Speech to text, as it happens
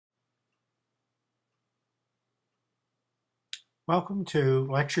Welcome to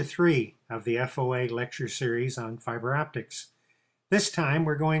Lecture 3 of the FOA lecture series on fiber optics. This time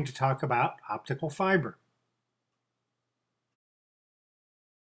we're going to talk about optical fiber.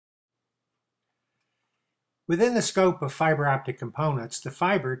 Within the scope of fiber optic components, the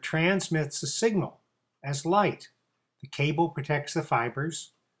fiber transmits a signal as light. The cable protects the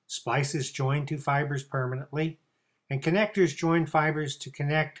fibers, splices join two fibers permanently, and connectors join fibers to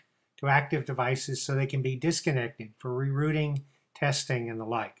connect to active devices so they can be disconnected for rerouting, testing, and the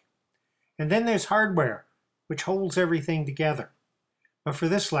like. And then there's hardware, which holds everything together. But for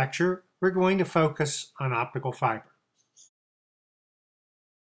this lecture, we're going to focus on optical fiber.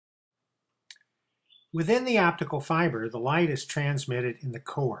 Within the optical fiber, the light is transmitted in the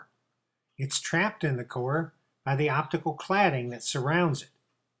core. It's trapped in the core by the optical cladding that surrounds it.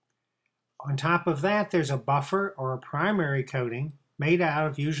 On top of that, there's a buffer or a primary coating made out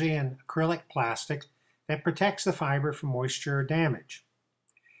of usually an acrylic plastic that protects the fiber from moisture or damage.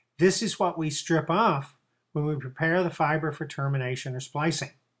 This is what we strip off when we prepare the fiber for termination or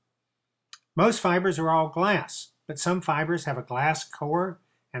splicing. Most fibers are all glass, but some fibers have a glass core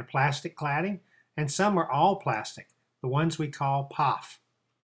and plastic cladding, and some are all plastic, the ones we call POF.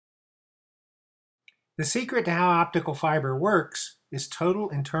 The secret to how optical fiber works is total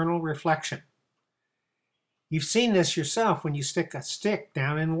internal reflection. You've seen this yourself when you stick a stick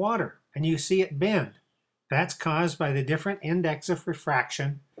down in water and you see it bend. That's caused by the different index of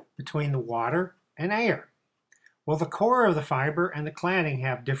refraction between the water and air. Well, the core of the fiber and the cladding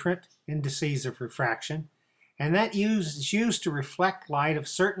have different indices of refraction, and that is used to reflect light of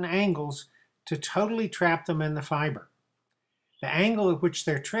certain angles to totally trap them in the fiber. The angle at which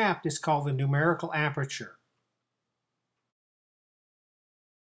they're trapped is called the numerical aperture.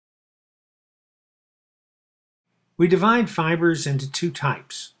 We divide fibers into two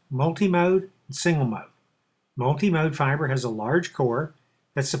types, multimode and single mode. Multimode fiber has a large core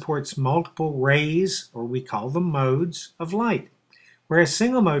that supports multiple rays, or we call them modes, of light, whereas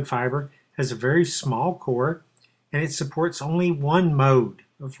single mode fiber has a very small core and it supports only one mode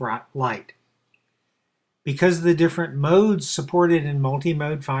of light. Because of the different modes supported in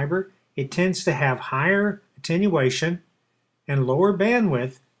multimode fiber, it tends to have higher attenuation and lower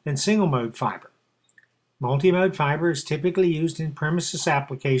bandwidth than single mode fiber. Multimode fiber is typically used in premises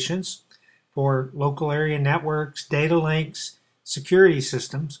applications for local area networks, data links, security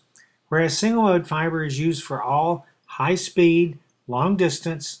systems, whereas single mode fiber is used for all high-speed,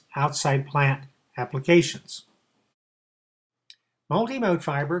 long-distance, outside plant applications. Multimode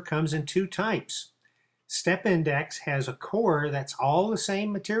fiber comes in two types. Step index has a core that's all the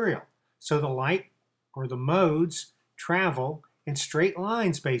same material, so the light or the modes travel in straight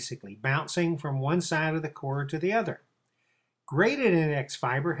lines basically, bouncing from one side of the core to the other. Graded index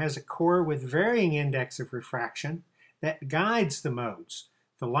fiber has a core with varying index of refraction that guides the modes.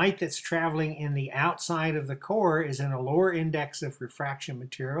 The light that's traveling in the outside of the core is in a lower index of refraction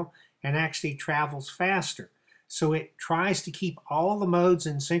material and actually travels faster, so it tries to keep all the modes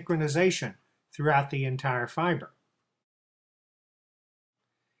in synchronization throughout the entire fiber.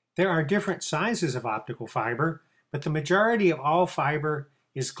 There are different sizes of optical fiber, but the majority of all fiber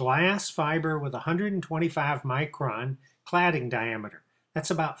is glass fiber with 125 micron cladding diameter.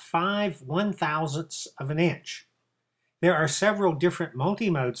 That's about 5 1/1000ths of an inch. There are several different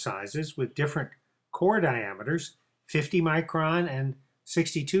multimode sizes with different core diameters, 50 micron and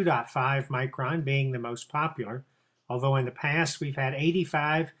 62.5 micron being the most popular, although in the past we've had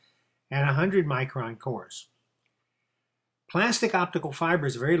 85 and 100 micron cores. Plastic optical fiber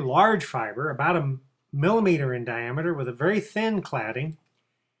is a very large fiber, about a millimeter in diameter with a very thin cladding,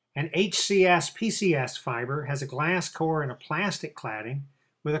 and HCS-PCS fiber has a glass core and a plastic cladding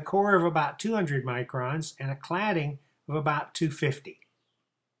with a core of about 200 microns and a cladding of about 250.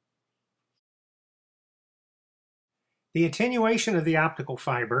 The attenuation of the optical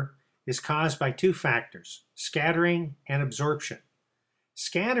fiber is caused by two factors, scattering and absorption.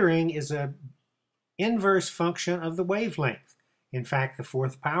 Scattering is an inverse function of the wavelength. In fact, the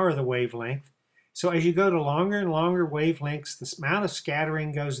fourth power of the wavelength. So as you go to longer and longer wavelengths, the amount of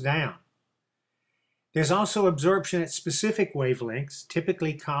scattering goes down. There's also absorption at specific wavelengths,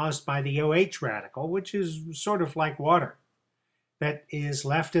 typically caused by the OH radical, which is sort of like water, that is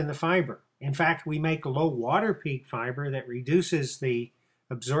left in the fiber. In fact, we make low water peak fiber that reduces the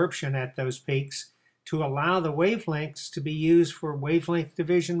absorption at those peaks to allow the wavelengths to be used for wavelength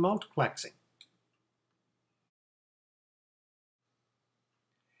division multiplexing.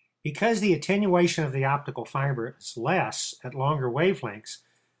 Because the attenuation of the optical fiber is less at longer wavelengths,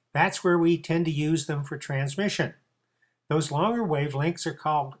 that's where we tend to use them for transmission. Those longer wavelengths are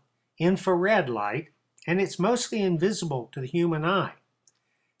called infrared light, and it's mostly invisible to the human eye.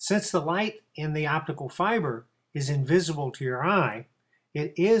 Since the light in the optical fiber is invisible to your eye,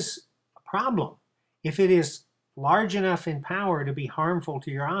 it is a problem. If it is large enough in power to be harmful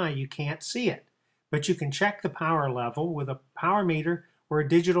to your eye, you can't see it. But you can check the power level with a power meter or a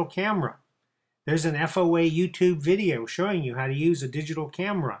digital camera. There's an FOA YouTube video showing you how to use a digital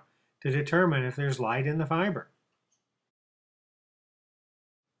camera to determine if there's light in the fiber.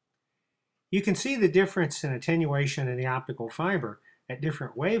 You can see the difference in attenuation in the optical fiber at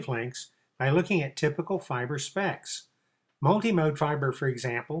different wavelengths by looking at typical fiber specs. Multimode fiber, for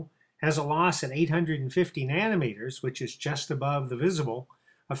example, has a loss at 850 nanometers, which is just above the visible,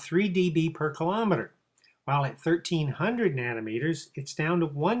 of 3 dB per kilometer, while at 1300 nanometers, it's down to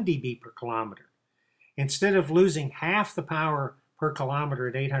 1 dB per kilometer. Instead of losing half the power per kilometer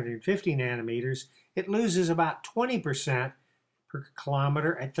at 850 nanometers, it loses about 20% per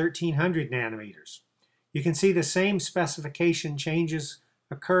kilometer at 1300 nanometers. You can see the same specification changes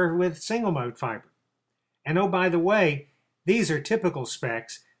occur with single-mode fiber. And oh, by the way, these are typical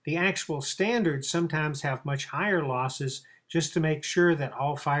specs. The actual standards sometimes have much higher losses just to make sure that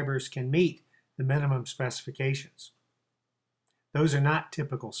all fibers can meet the minimum specifications. Those are not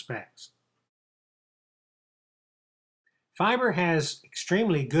typical specs. Fiber has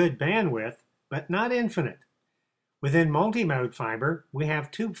extremely good bandwidth, but not infinite. Within multimode fiber, we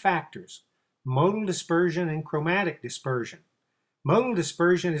have two factors, modal dispersion and chromatic dispersion. Modal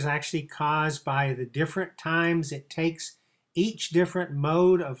dispersion is actually caused by the different times it takes each different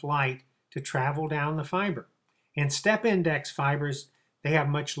mode of light to travel down the fiber. In step index fibers, they have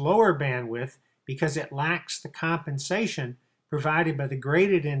much lower bandwidth because it lacks the compensation provided by the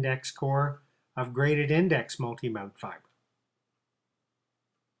graded index core of graded index multimode fiber.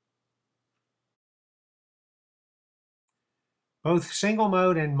 Both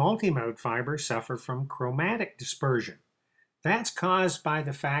single-mode and multimode fiber suffer from chromatic dispersion. That's caused by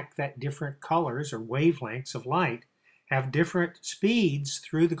the fact that different colors or wavelengths of light have different speeds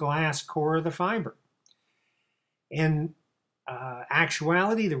through the glass core of the fiber. In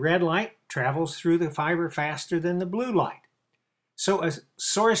actuality, the red light travels through the fiber faster than the blue light. So a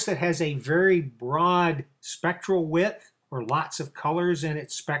source that has a very broad spectral width or lots of colors in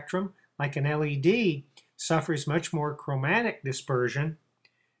its spectrum, like an LED, suffers much more chromatic dispersion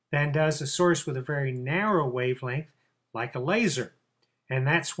than does a source with a very narrow wavelength, like a laser. And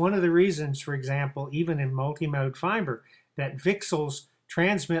that's one of the reasons, for example, even in multimode fiber, that VCSELs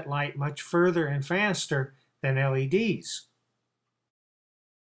transmit light much further and faster than LEDs.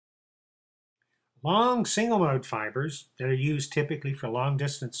 Long single-mode fibers that are used typically for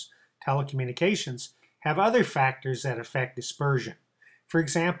long-distance telecommunications have other factors that affect dispersion. For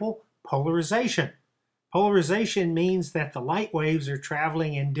example, polarization. Polarization means that the light waves are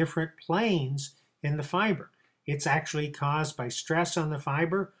traveling in different planes in the fiber. It's actually caused by stress on the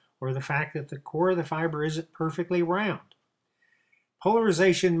fiber or the fact that the core of the fiber isn't perfectly round.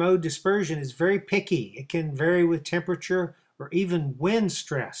 Polarization mode dispersion is very picky. It can vary with temperature or even wind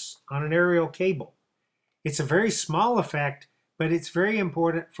stress on an aerial cable. It's a very small effect, but it's very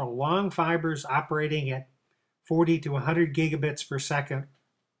important for long fibers operating at 40 to 100 gigabits per second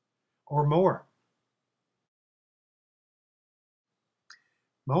or more.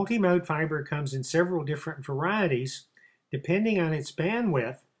 Multimode fiber comes in several different varieties depending on its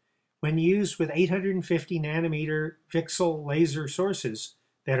bandwidth when used with 850 nanometer VCSEL laser sources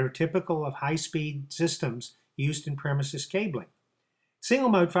that are typical of high-speed systems used in premises cabling.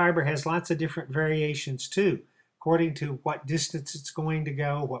 Single-mode fiber has lots of different variations too, according to what distance it's going to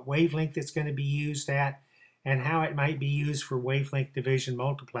go, what wavelength it's going to be used at, and how it might be used for wavelength division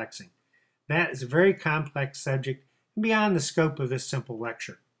multiplexing. That is a very complex subject and beyond the scope of this simple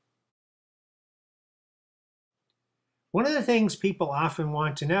lecture. One of the things people often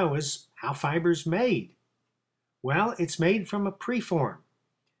want to know is how fiber is made. Well, it's made from a preform.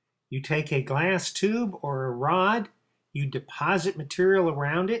 You take a glass tube or a rod, you deposit material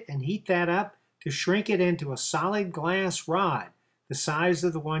around it and heat that up to shrink it into a solid glass rod, the size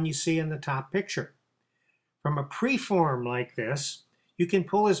of the one you see in the top picture. From a preform like this, you can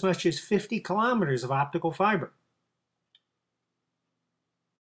pull as much as 50 kilometers of optical fiber.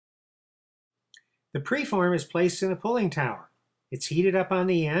 The preform is placed in a pulling tower. It's heated up on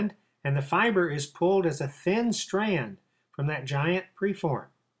the end, and the fiber is pulled as a thin strand from that giant preform.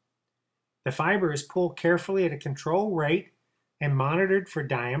 The fiber is pulled carefully at a controlled rate and monitored for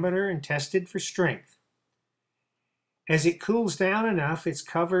diameter and tested for strength. As it cools down enough, it's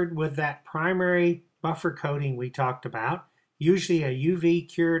covered with that primary buffer coating we talked about, usually a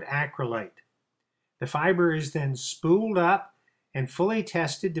UV-cured acrylate. The fiber is then spooled up and fully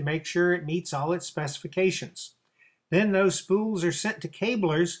tested to make sure it meets all its specifications. Then those spools are sent to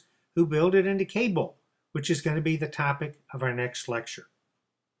cablers who build it into cable, which is going to be the topic of our next lecture.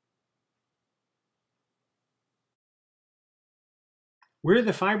 We're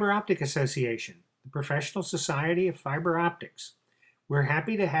the Fiber Optic Association, the Professional Society of Fiber Optics. We're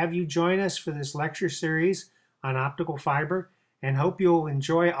happy to have you join us for this lecture series on optical fiber and hope you'll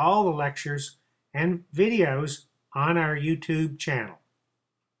enjoy all the lectures and videos on our YouTube channel.